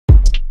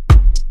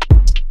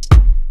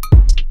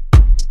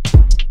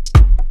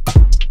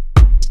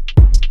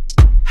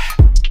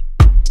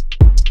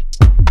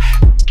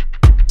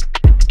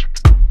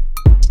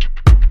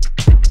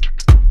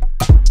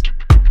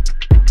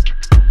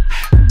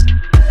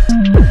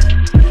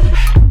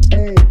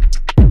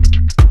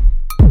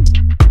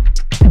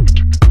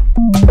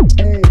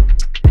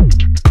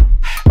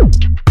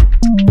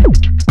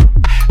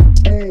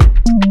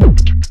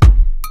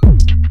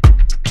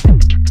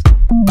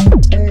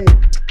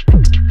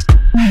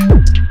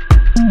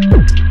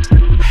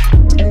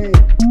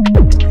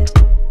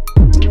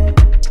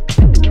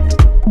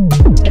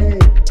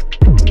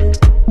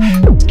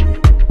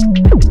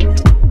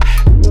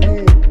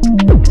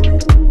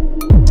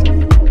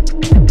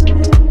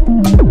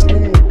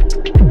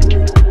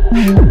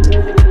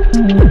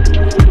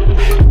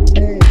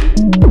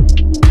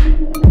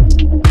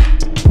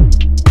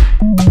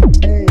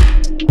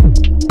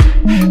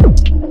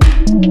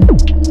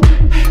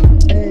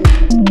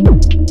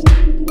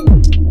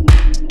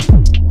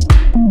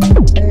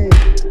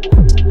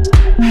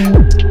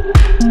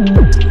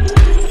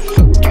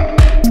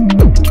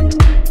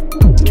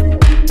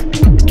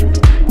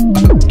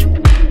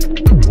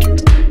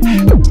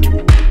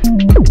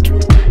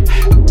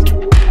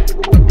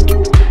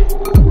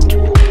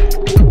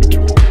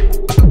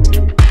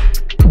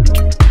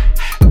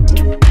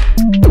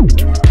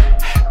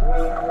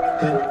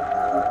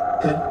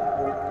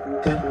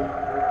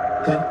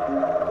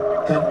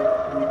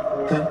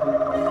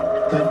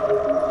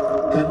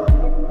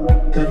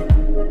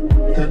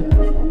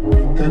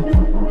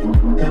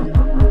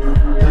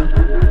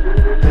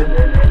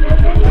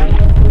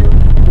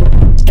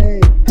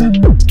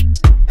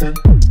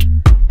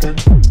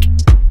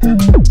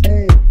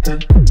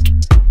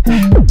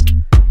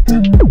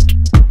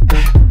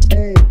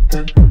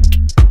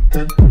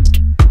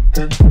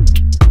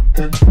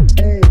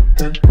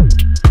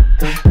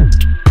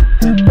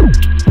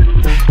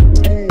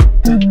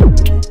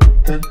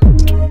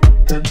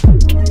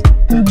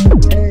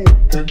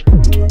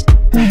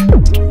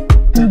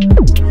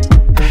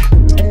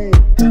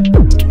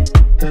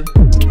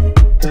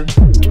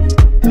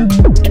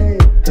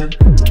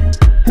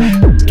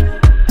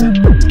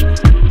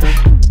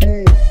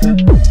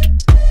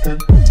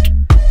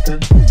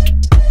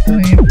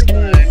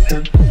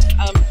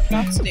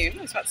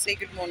was about to say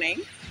good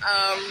morning.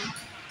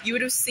 You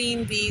would have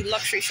seen the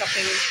luxury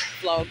shopping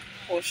vlog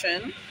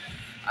portion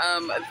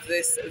of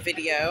this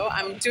video.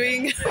 I'm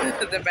doing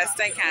the best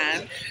I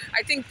can.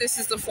 I think this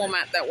is the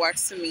format that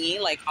works for me.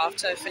 Like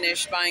after I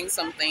finish buying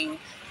something,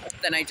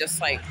 then I just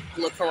like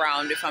look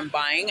around if I'm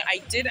buying.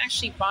 I did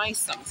actually buy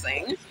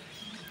something.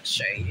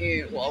 Show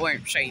you. Well, I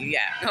won't show you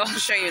yet. I'll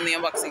show you in the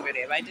unboxing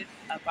video. But I did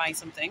buy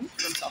something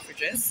from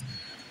Selfridges.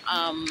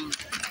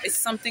 It's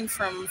something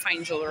from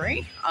fine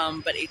jewelry,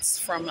 but it's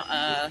from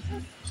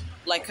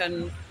like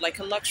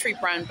a luxury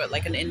brand, but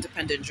like an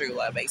independent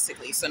jeweler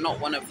basically. So not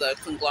one of the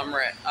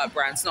conglomerate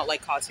brands, not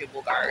like Cartier,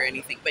 Bulgari or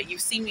anything. But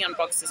you've seen me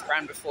unbox this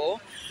brand before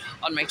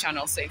on my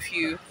channel. So if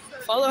you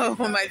follow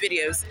my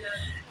videos,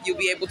 you'll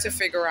be able to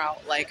figure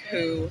out like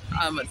who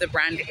the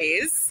brand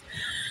is.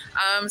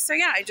 So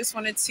yeah, I just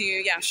wanted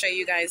to show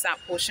you guys that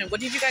portion.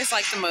 What did you guys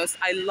like the most?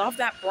 I love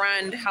that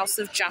brand, House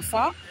of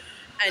Jaffa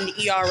and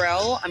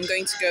ERL. I'm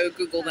going to go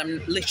Google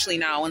them literally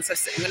now. I'm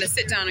going to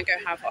sit down and go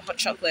have a hot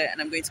chocolate, and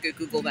I'm going to go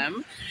Google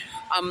them.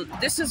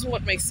 This is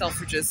what makes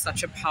Selfridges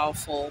such a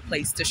powerful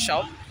place to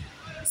shop.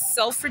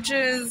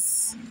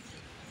 Selfridges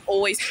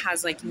always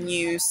has like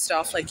new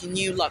stuff, like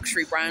new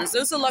luxury brands.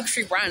 Those are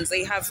luxury brands.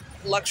 They have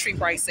luxury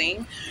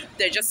pricing.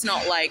 They're just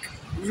not like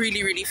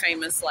really, really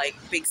famous like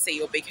Big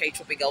C or Big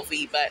H or Big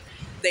LV, but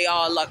they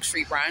are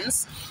luxury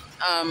brands.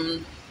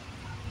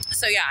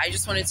 So yeah, I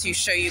just wanted to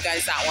show you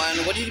guys that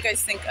one. What did you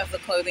guys think of the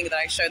clothing that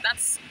I showed?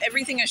 That's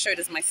everything I showed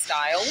is my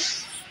style.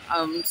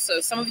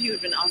 So some of you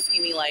have been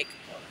asking me like,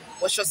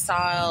 what's your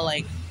style?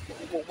 Like,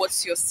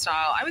 what's your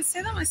style? I would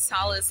say that my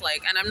style is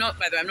like, and I'm not,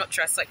 by the way, I'm not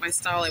dressed like my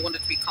style. I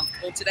wanted to be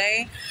comfortable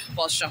today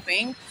while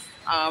shopping.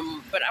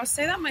 But I would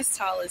say that my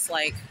style is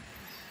like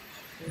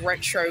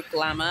retro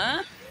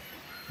glamour,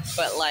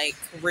 but like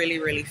really,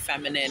 really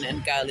feminine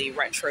and girly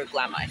retro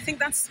glamour. I think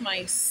that's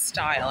my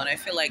style. And I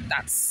feel like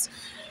that's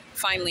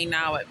finally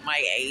now at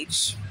my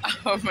age,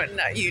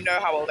 you know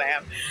how old I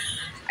am,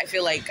 I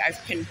feel like I've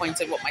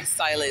pinpointed what my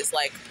style is,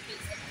 like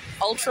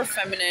ultra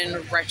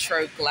feminine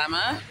retro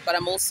glamour, but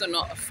I'm also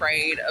not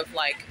afraid of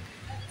like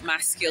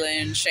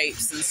masculine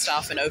shapes and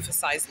stuff and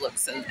oversized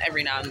looks and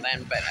every now and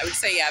then. But I would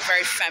say, yeah,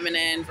 very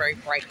feminine, very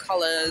bright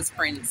colors,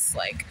 prints,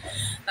 like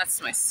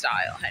that's my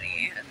style,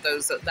 honey.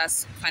 And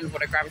that's kind of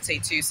what I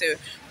gravitate to. So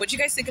what do you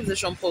guys think of the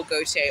Jean-Paul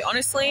Gaultier?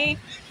 Honestly,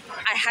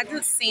 I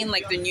hadn't seen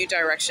like the new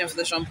direction for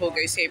the Jean-Paul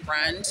Gaultier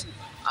brand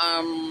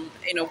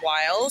in a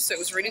while, so it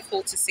was really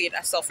cool to see it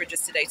at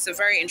Selfridges today. It's a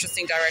very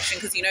interesting direction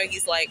because, you know,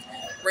 he's like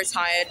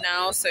retired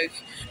now. So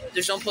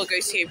the Jean-Paul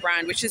Gaultier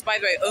brand, which is by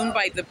the way owned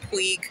by the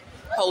Puig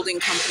holding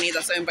company,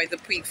 that's owned by the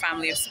Puig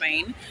family of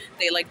Spain,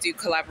 they like do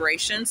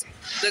collaborations.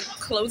 The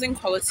clothing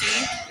quality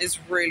is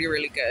really,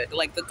 really good.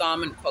 Like the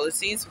garment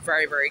quality is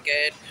very, very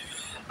good.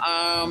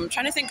 I'm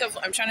trying to think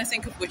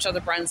of which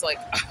other brands like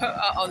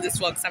on this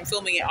vlog, because I'm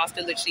filming it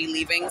after literally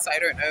leaving, so I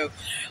don't know.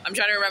 I'm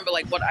trying to remember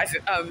like what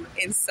I've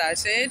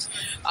inserted.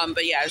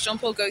 But yeah,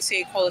 Jean-Paul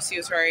Gaultier quality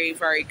was very,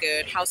 very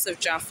good. House of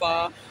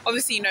Jaffa,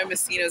 obviously, you know,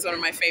 Messina is one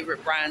of my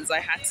favorite brands. I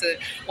had to,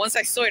 once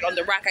I saw it on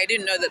the rack, I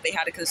didn't know that they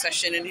had a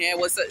concession in here.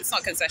 It's not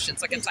a concession,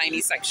 it's like a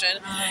tiny section,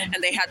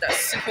 and they had that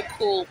super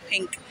cool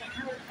pink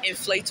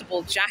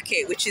inflatable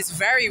jacket, which is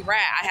very rare.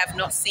 I have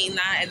not seen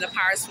that in the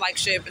Paris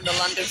flagship, in the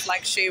London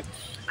flagship.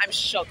 I'm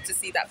shocked to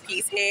see that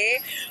piece here.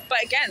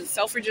 But again,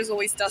 Selfridges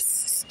always does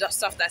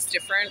stuff that's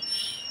different.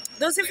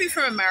 Those of you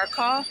from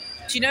America,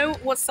 do you know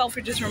what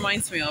Selfridges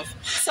reminds me of?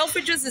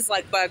 Selfridges is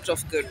like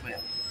Bergdorf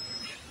Goodman.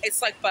 It's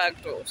like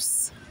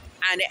Bergdorf's.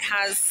 And it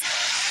has,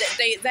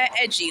 they're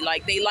edgy,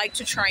 like they like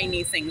to try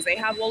new things. They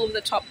have all of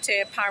the top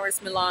tier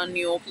Paris, Milan, New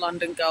York,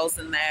 London girls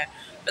in there,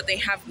 but they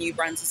have new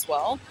brands as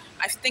well.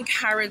 I think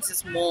Harrods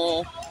is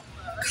more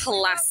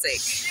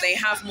classic. They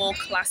have more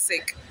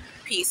classic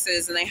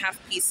pieces, and they have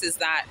pieces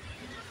that,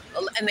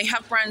 and they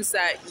have brands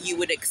that you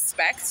would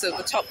expect. So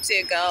the top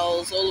tier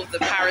girls, all of the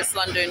Paris,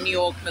 London, New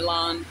York,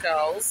 Milan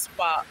girls,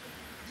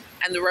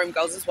 and the Rome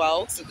girls as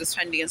well, so there's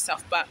Fendi and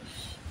stuff. But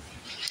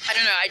I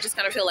don't know, I just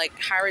kind of feel like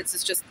Harrods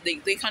is just, they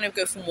kind of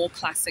go for more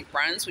classic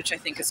brands, which I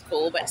think is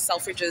cool. But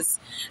Selfridges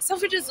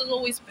has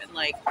always been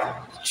like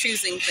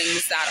choosing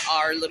things that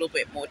are a little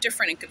bit more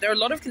different. And there are a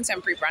lot of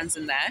contemporary brands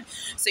in there.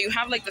 So you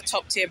have like the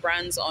top tier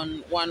brands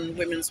on one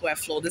women's wear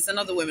floor. There's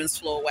another women's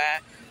floor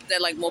where they're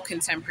like more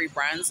contemporary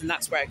brands. And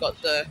that's where I got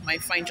my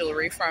fine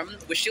jewelry from,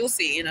 which you'll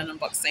see in an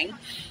unboxing.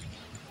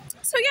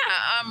 So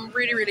yeah,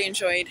 really, really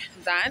enjoyed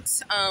that.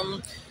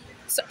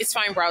 So it's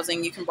fine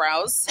browsing, you can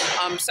browse.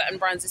 Certain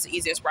brands it's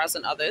easier to browse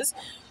than others.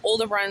 All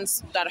the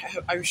brands that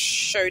I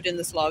showed in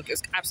this vlog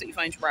is absolutely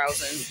fine to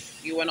browse,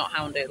 and you were not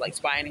hounded like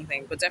to buy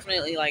anything. But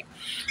definitely like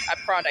at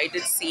Prada, I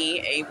did see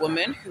a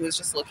woman who was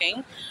just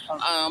looking,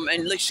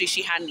 and literally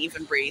she hadn't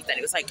even breathed, and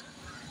it was like,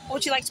 what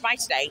would you like to buy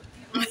today?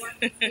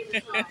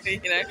 You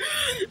know,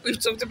 we've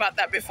talked about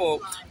that before.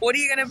 What are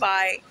you going to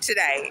buy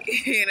today?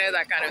 You know,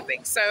 that kind of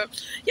thing. So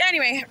yeah,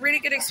 anyway, really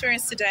good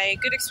experience today.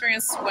 Good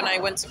experience when I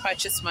went to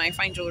purchase my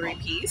fine jewelry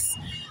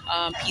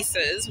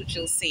pieces, which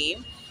you'll see.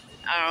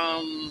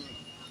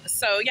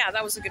 So yeah,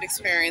 that was a good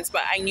experience,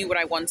 but I knew what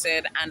I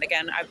wanted. And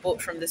again, I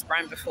bought from this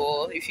brand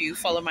before. If you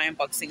follow my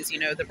unboxings, you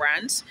know the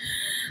brand. So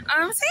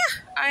yeah,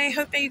 I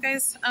hope that you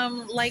guys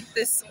like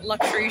this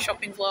luxury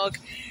shopping vlog.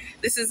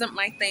 This isn't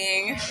my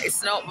thing.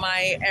 It's not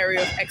my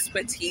area of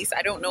expertise.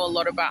 I don't know a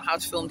lot about how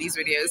to film these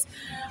videos.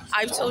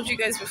 I've told you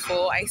guys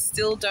before, I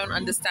still don't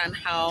understand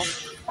how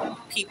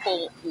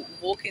people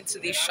walk into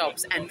these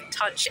shops and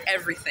touch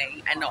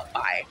everything and not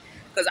buy.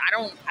 Because I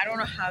don't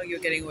know how you're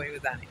getting away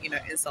with that, you know,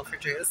 in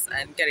Selfridges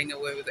and getting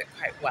away with it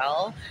quite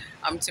well.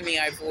 To me,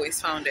 I've always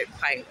found it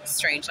quite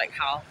strange, like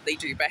how they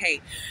do. But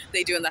hey,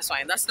 they do, and that's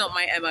fine. That's not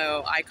my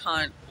MO. I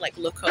can't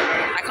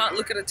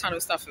look at a ton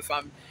of stuff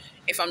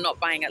if I'm not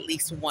buying at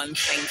least one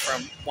thing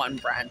from one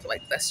brand.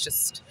 Like that's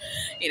just,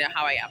 you know,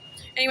 how I am.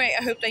 Anyway,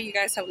 I hope that you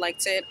guys have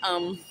liked it.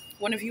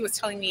 One of you was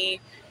telling me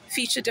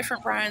feature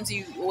different brands.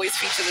 You always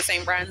feature the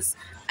same brands.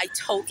 I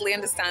totally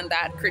understand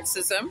that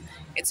criticism.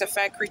 It's a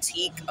fair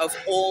critique of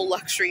all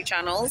luxury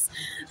channels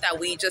that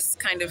we just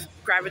kind of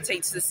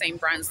gravitate to the same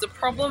brands. The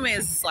problem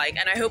is like,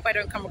 and I hope I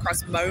don't come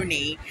across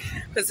moany,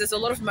 because there's a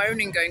lot of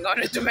moaning going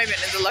on at the moment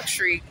in the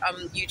luxury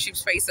YouTube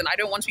space, and I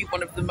don't want to be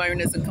one of the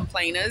moaners and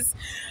complainers.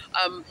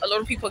 A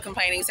lot of people are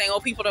complaining, saying, oh,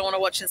 people don't want to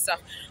watch and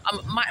stuff.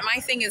 My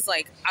thing is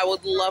like, I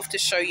would love to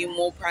show you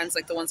more brands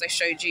like the ones I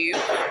showed you.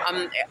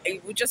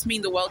 It would just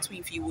mean the world to me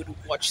if you would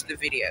watch the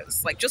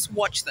videos. Like, just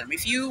watch them.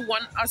 If you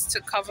want us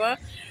to cover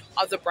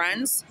other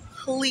brands,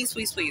 please,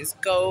 please, please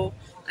go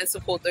and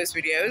support those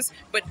videos.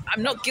 But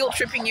I'm not guilt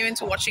tripping you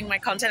into watching my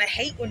content. I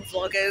hate when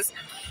vloggers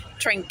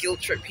try and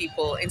guilt trip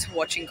people into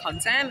watching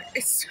content.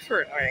 It's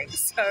super annoying.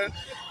 So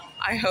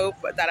I hope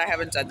that I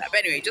haven't done that.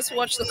 But anyway, just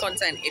watch the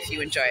content if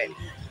you enjoy it.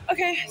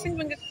 Okay, I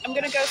think I'm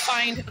gonna go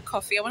find a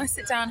coffee. I want to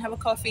sit down, have a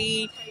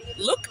coffee,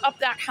 look up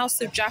that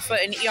House of Jaffa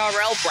and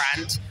ERL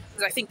brand,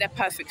 because I think they're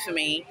perfect for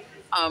me.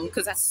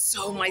 Because that's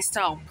so my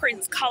style.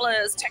 Prints,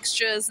 colors,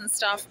 textures and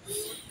stuff.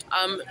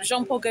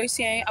 Jean-Paul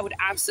Gaultier, I would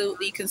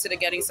absolutely consider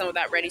getting some of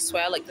that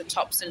ready-to-wear, like the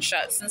tops and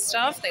shirts and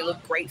stuff. They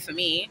look great for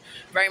me.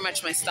 Very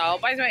much my style.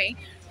 By the way,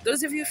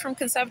 those of you from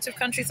conservative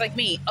countries like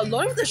me, a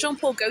lot of the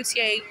Jean-Paul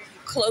Gaultier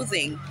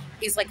clothing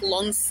is like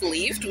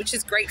long-sleeved, which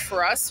is great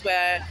for us,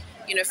 where,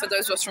 you know, for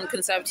those of us from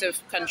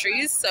conservative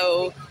countries.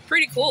 So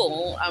pretty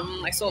cool.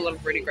 I saw a lot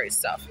of really great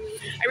stuff.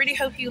 I really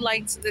hope you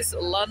liked this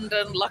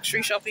London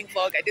luxury shopping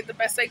vlog. I did the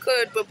best I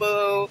could,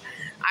 boo-boo.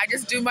 I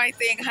just do my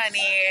thing,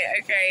 honey,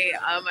 okay?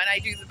 And I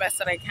do the best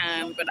that I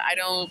can, but I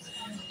don't,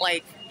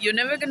 like, you're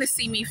never going to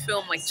see me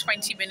film like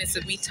 20 minutes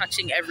of me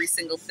touching every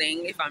single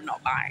thing if I'm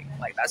not buying.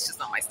 Like, that's just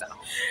not my style.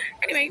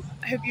 Anyway,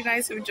 I hope you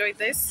guys have enjoyed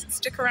this.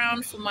 Stick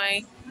around for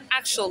my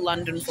actual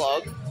London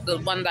vlog, the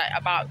one that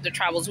about the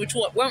travels, which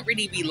won't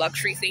really be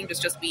luxury themed. It's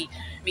just be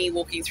me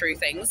walking through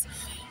things.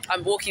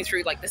 I'm walking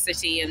through like the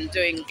city and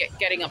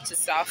getting up to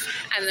stuff.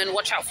 And then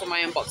watch out for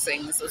my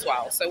unboxings as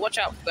well. So watch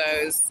out for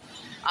those.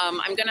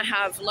 I'm going to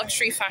have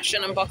luxury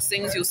fashion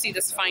unboxings. You'll see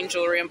this fine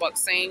jewelry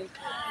unboxing.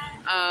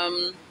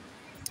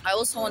 I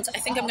also I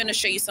think I'm going to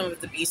show you some of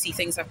the beauty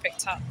things I've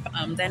picked up.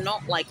 They're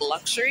not like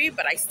luxury,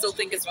 but I still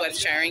think it's worth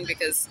sharing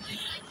because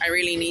I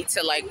really need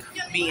to like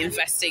be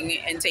investing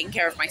and taking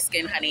care of my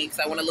skin, honey, because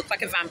I want to look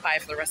like a vampire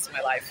for the rest of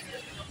my life.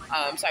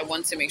 So I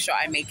want to make sure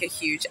I make a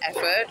huge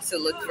effort to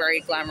look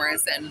very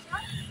glamorous and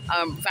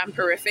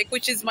vampirific,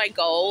 which is my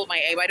goal, my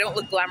aim. I don't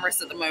look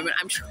glamorous at the moment.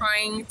 I'm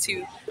trying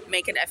to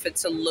make an effort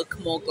to look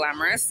more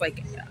glamorous.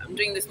 Like, I'm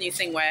doing this new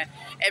thing where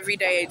every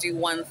day I do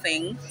one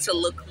thing to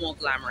look more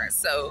glamorous.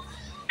 So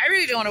I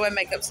really don't want to wear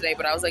makeup today,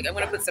 but I was like, I'm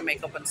going to put some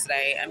makeup on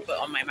today and put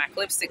on my MAC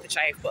lipstick, which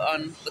I put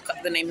on.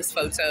 The name is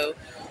Photo.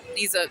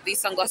 These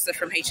sunglasses are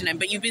from H&M,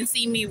 but you've been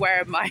seeing me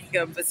wear my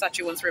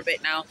Versace ones for a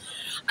bit now.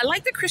 I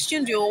like the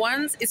Christian Dior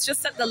ones. It's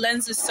just that the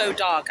lens is so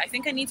dark. I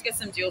think I need to get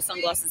some Dior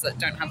sunglasses that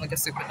don't have like a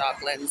super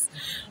dark lens.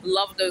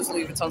 Love those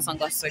Louis Vuitton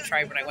sunglasses I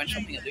tried when I went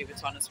shopping at Louis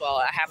Vuitton as well.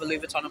 I have a Louis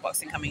Vuitton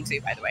unboxing coming too,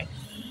 by the way.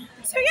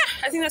 So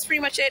yeah, I think that's pretty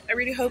much it. I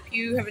really hope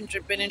you have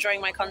been enjoying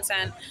my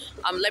content.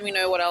 Let me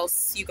know what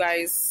else you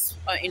guys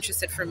are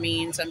interested from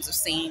me in terms of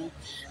seeing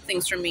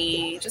things from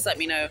me. Just let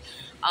me know.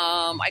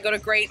 I got a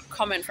great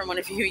comment from one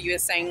of you. You were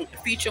saying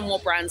feature more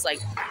brands like,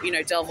 you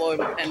know,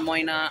 Delvaux and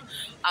Moina.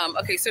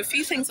 Okay, so a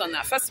few things on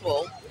that. First of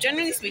all,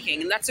 generally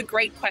speaking, and that's a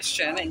great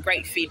question and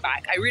great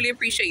feedback. I really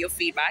appreciate your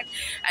feedback,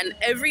 and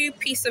every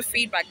piece of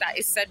feedback that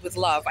is said with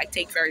love, I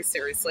take very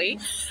seriously.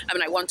 I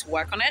mean, I want to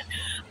work on it.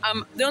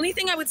 The only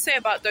thing I would say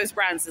about those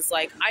brands is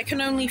like, I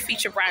can only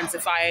feature brands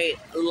if I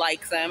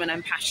like them and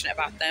I'm passionate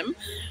about them.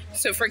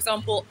 So for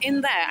example,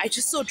 in there, I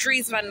just saw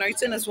Dries Van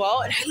Noten as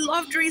well, and I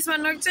love Dries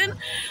Van Noten.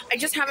 I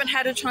just haven't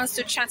had a chance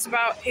to chat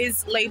about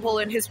his label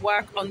and his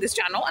work on this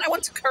channel, and I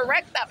want to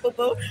correct that,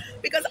 boo-boo,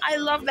 because I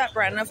love that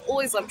brand. I've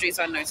always loved Dries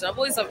Van Noten. I've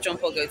always loved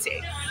Jean-Paul Gaultier.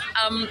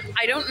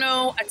 I don't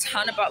know a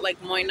ton about like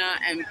Moina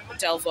and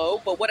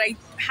Delvaux, but what I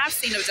have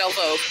seen of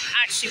Delvaux,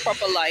 I actually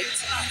proper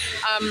liked.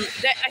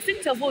 I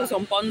think Delvaux is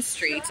on Bond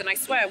Street, and I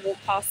swear I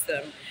walked past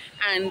them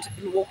and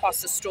walk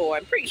past the store.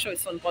 I'm pretty sure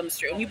it's on Bond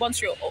Street, or New Bond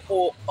Street,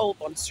 or Old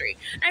Bond Street.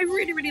 And I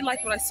really, really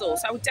like what I saw,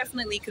 so I would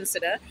definitely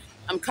consider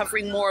I'm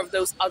covering more of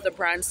those other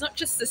brands, not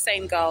just the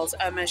same girls,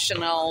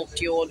 Chanel,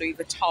 Dior, Louis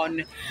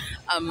Vuitton,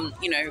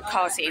 you know,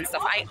 Cartier and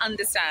stuff. I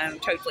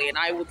understand totally, and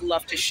I would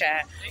love to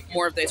share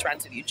more of those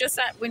brands with you. Just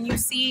that when you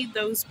see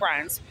those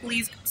brands,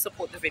 please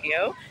support the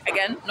video.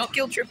 Again, not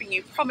guilt tripping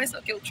you, promise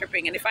not guilt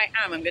tripping, and if I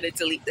am, I'm going to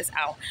delete this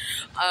out.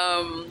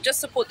 Just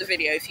support the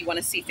video if you want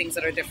to see things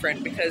that are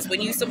different, because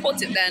when you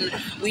support it, then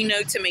we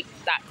know to make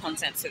that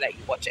content so that you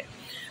watch it.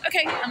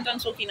 Okay, I'm done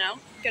talking now.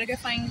 I'm gonna go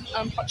find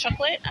hot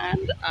chocolate,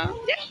 and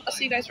yeah, I'll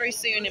see you guys very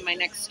soon in my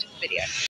next video.